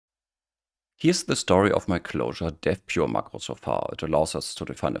Here's the story of my Clojure defpure macro so far. It allows us to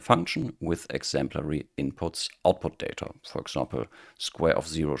define a function with exemplary inputs output data. For example, square of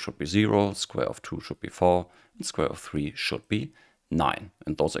 0 should be 0, square of 2 should be 4, and square of 3 should be 9.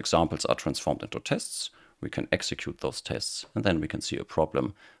 And those examples are transformed into tests. We can execute those tests, and then we can see a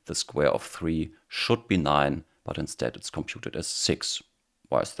problem. The square of 3 should be 9, but instead it's computed as 6.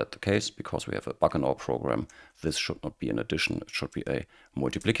 Why is that the case? Because we have a bug in our program. This should not be an addition, it should be a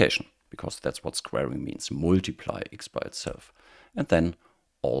multiplication, because that's what squaring means, multiply x by itself. And then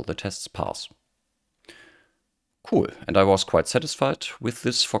all the tests pass. Cool, and I was quite satisfied with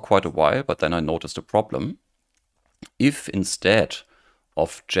this for quite a while, but then I noticed a problem. If instead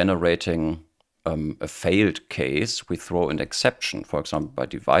of generating a failed case, we throw an exception, for example, by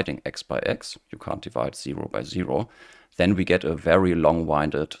dividing x by x, you can't divide 0 by 0, then we get a very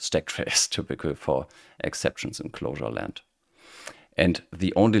long-winded stack trace, typical for exceptions in Clojure land. And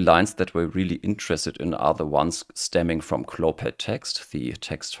the only lines that we're really interested in are the ones stemming from Cloped text, the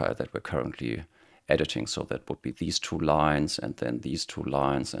text file that we're currently editing. So that would be these two lines, and then these two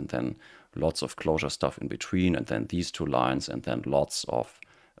lines, and then lots of Clojure stuff in between, and then these two lines, and then lots of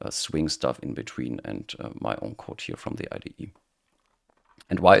swing stuff in between, and my own code here from the IDE.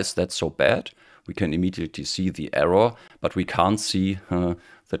 And why is that so bad? We can immediately see the error, but we can't see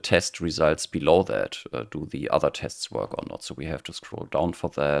the test results below that. Do the other tests work or not? So we have to scroll down for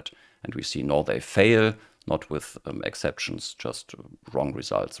that, and we see, no, they fail, not with exceptions, just wrong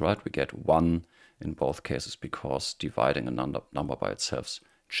results, right? We get 1 in both cases because dividing a number by itself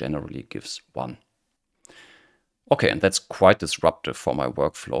generally gives 1. Okay, and that's quite disruptive for my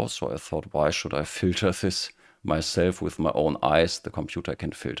workflow, so I thought, why should I filter this myself with my own eyes? The computer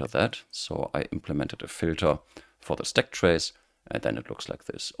can filter that. So I implemented a filter for the stack trace, and then it looks like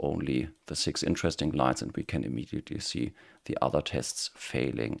this. Only the 6 interesting lines, and we can immediately see the other tests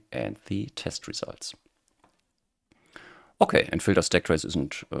failing and the test results. Okay, and filter stack trace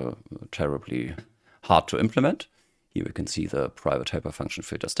isn't terribly hard to implement. Here we can see the private helper function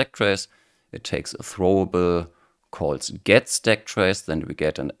filter stack trace. It takes a throwable, calls get stack trace, then we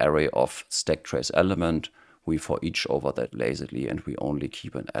get an array of stack trace element. We for each over that lazily, and we only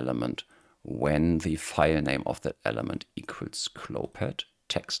keep an element when the file name of that element equals Cloped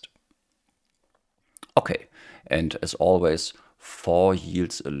text. Okay, and as always, for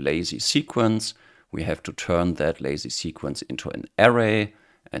yields a lazy sequence. We have to turn that lazy sequence into an array,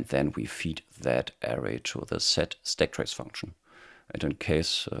 and then we feed that array to the set stack trace function. And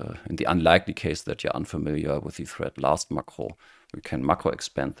in the unlikely case that you're unfamiliar with the thread last macro, we can macro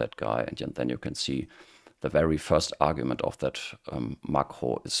expand that guy, and then you can see the very first argument of that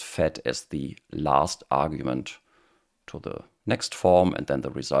macro is fed as the last argument to the next form, and then the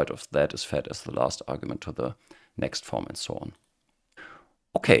result of that is fed as the last argument to the next form, and so on.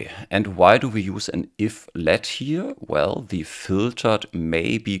 Okay, and why do we use an if let here? Well, the filtered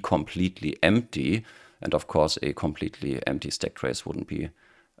may be completely empty, and of course a completely empty stack trace wouldn't be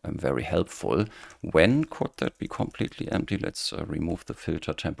very helpful. When could that be completely empty? Let's remove the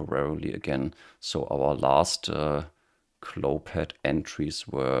filter temporarily again. So our last Cloped entries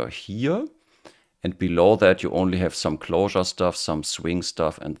were here, and below that you only have some Clojure stuff, some swing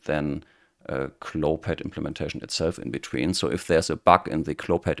stuff, and then Cloped implementation itself in between. So if there's a bug in the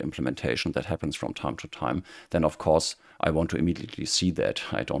Cloped implementation that happens from time to time, then of course I want to immediately see that.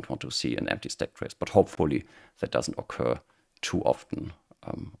 I don't want to see an empty stack trace, but hopefully that doesn't occur too often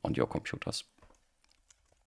on your computers.